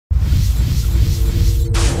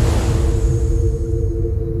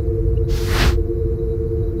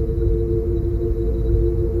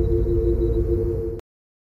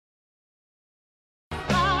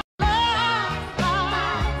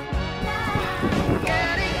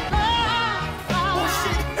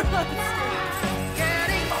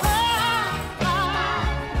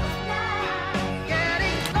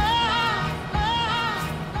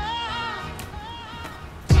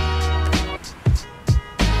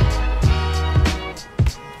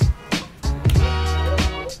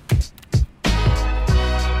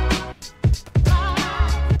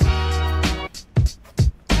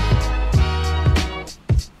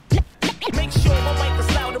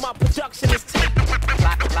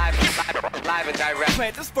live and direct.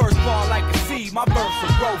 Plant this first ball like a seed, my verse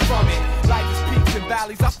will grow from it. Life is peaks and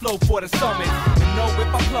valleys, I flow for the summit. And know if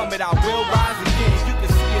I plummet, I will rise again. You can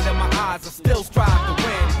see it in my eyes, I still strive to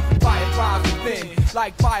win. Fireflies within,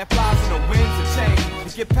 like fireflies in the winds of change.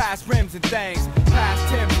 To get past rims and things, past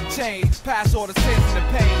Timbs and chains, past all the sins and the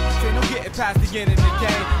pain. Ain't no getting past the end of the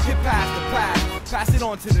game. Get past the past, pass it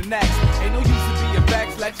on to the next. Ain't no use to being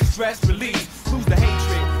vexed, let your stress release. Lose the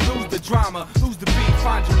hatred, lose the drama, lose the beat.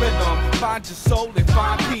 Find your rhythm, find your soul and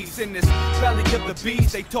find peace. In this belly of the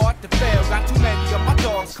beast, they taught to fail. Got too many of my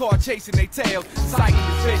dogs caught chasing their tail. Psyche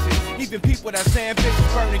is vicious, even people that's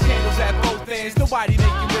ambitious, burning candles at both ends. Nobody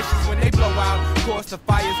making wishes when they blow out. Of course the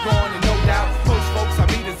fire's gone and no doubt. Most folks I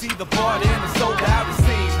meet is either bought in or sold out, it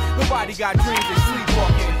seems. Nobody got dreams, they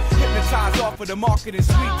sleepwalking. Hypnotized off of the marketing,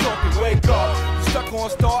 sweet talking. Wake up, you stuck on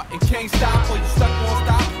start and can't stop. Or you stuck on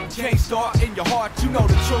stop and can't start. In your heart, you know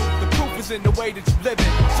the truth. The proof is in the way that you live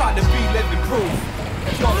it. Trying to be living proof.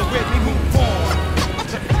 Y'all are with me, move on.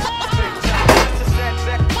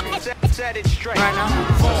 Set it straight. Right now,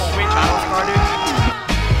 Move on. sweet child started.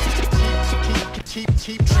 Keep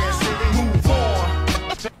transcending. Move on.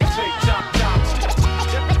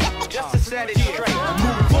 Just to set it straight.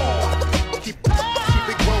 Move on. Keep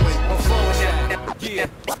it growing. Yeah,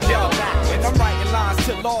 yo, and I'm writing lines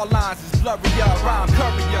till all lines is blurry up. Rhyme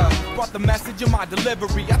courier, brought the message in my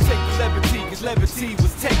delivery. I take the liberty, cause liberty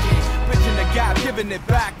was taken. Bridging the gap, giving it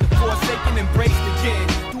back. The forsaken, embraced again.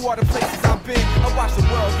 Through all the places I've been, I watch the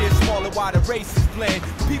world get smaller while the races blend.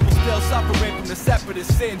 People still suffering from the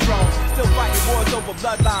separatist syndrome. Still fighting wars over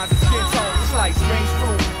bloodlines and skin tones. It's like strange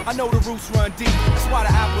fruit. I know the roots run deep. That's why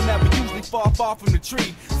the apple never usually fall far from the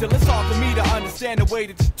tree. Still, it's hard for me to understand the way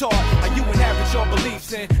that you're taught. How you inherit your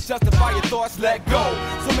beliefs and justify your thoughts, let go.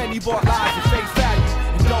 So many bought lies at face value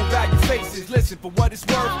and don't value faces. Listen, for what it's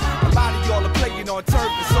worth, a lot of y'all are playing on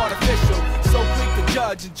turf, it's artificial. So quick to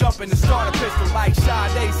judge and jump in the starter pistol. Like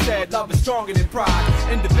Sade said, love is stronger than pride.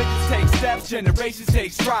 Individuals take steps, generations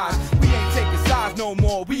take strides. We ain't taking sides no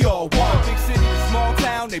more, we all one. Big city to small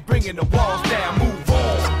town, they bringing the walls down, move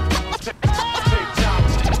on.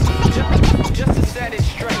 Just to set it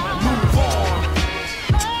straight. Move on.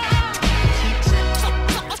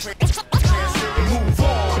 Move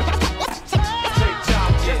on.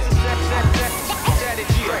 Just to set it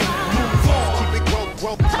straight. Move on. Keep it growing.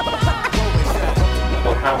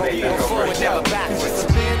 Forward, never backwards. It's a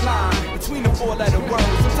thin line between the four-letter words.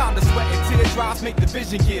 Sometimes the sweat and teardrops make the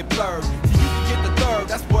vision get blurred. So you can get the third,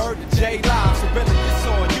 that's word to J Live. So really, it's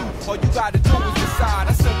on you. All you gotta do is decide.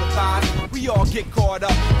 I sympathize. We all get caught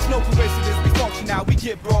up. It's no coincidence we function out, we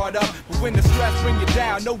get brought up. But when the stress bring you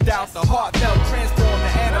down, no doubt the heart felt. Transform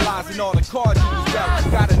to analyzing all the cards you was dealt.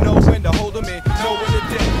 You gotta know when to hold them in, know when to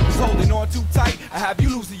dip. It's holding on too tight, I have you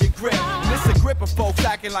losing your grip. And it's a grip of folks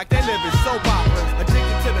acting like they live in soap operas.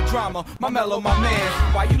 Addicted to the drama, my mellow, my man.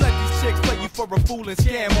 Why you let these chicks play you for a fool and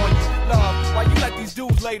scam on you? Love, why you let these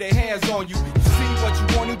dudes lay their hands on you? You see what you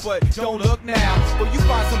wanted, but don't look now. But you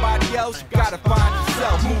find somebody else, you gotta find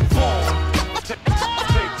yourself. Move on.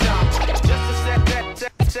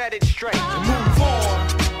 Just to set it straight. Move on.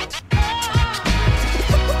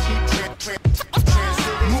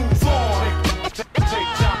 Move on.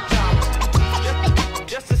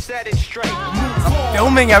 Just to set it straight. Move on.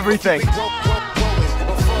 Filming everything. Yeah.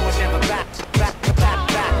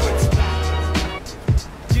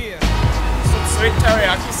 Sweet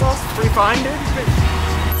teriyaki sauce, free fine, dude.